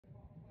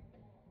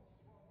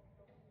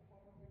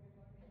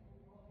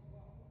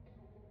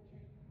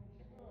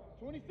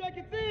20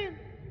 seconds in.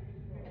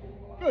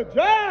 Good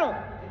job.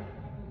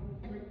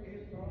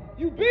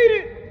 You beat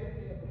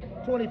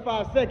it.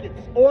 25 seconds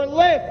or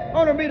less.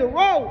 100-meter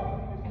row.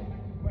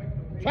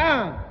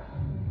 Time.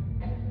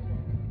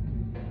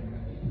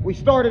 We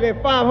started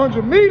at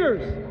 500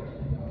 meters.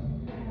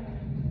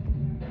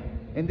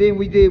 And then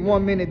we did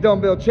 1 minute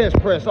dumbbell chest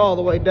press all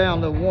the way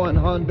down to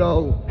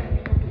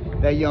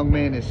 100. That young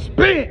man is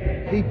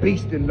spent. He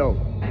beasting though.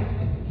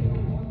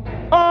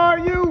 Are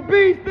you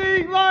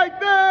beasting like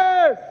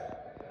this?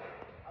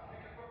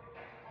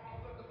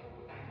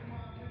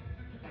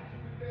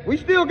 We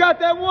still got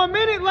that 1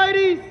 minute,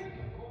 ladies.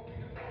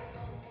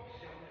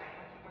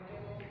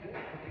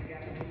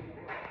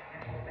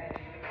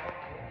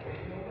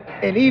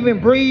 And even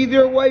breathe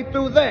your way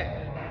through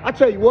that. I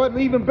tell you what,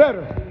 even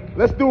better.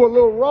 Let's do a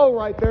little roll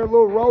right there, a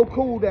little roll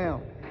cool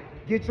down.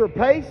 Get your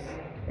pace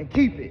and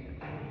keep it.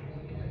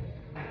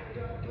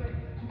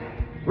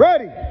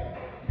 Ready?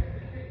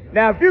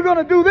 Now, if you're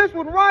gonna do this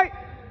one right,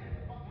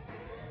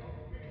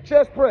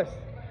 chest press.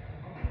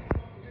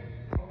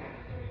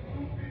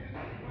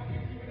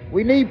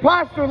 We need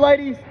posture,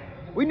 ladies.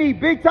 We need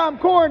big time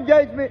core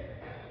engagement.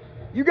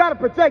 You gotta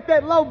protect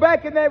that low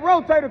back and that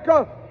rotator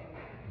cuff.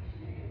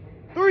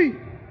 3,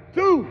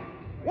 2,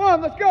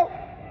 1, let's go.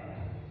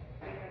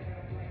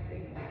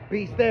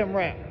 Beast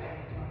Amrap.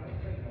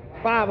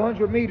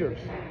 500 meters.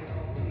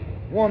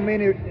 1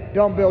 minute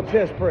dumbbell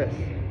chest press.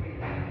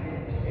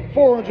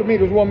 400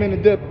 meters, 1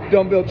 minute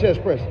dumbbell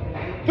chest press.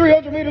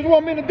 300 meters,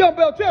 1 minute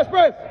dumbbell chest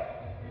press.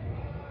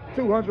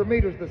 200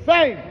 meters the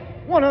same.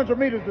 100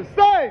 meters the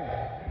same.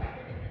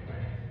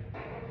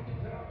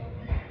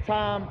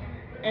 Time,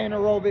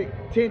 anaerobic,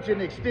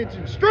 tension,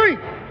 extension,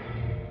 strength.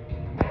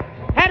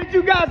 How did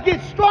you guys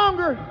get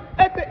stronger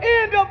at the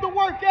end of the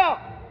workout?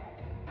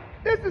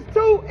 This is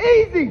too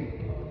easy.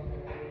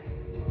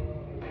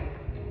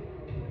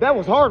 That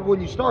was hard when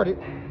you started.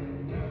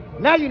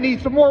 Now you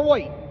need some more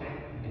weight.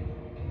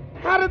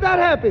 How did that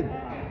happen?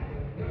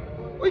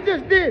 We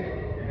just did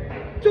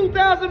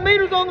 2,000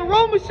 meters on the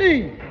row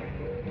machine.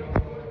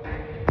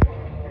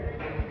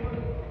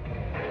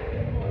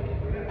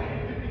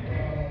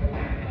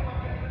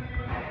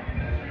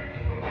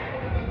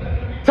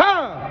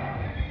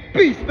 Time.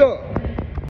 Beast up.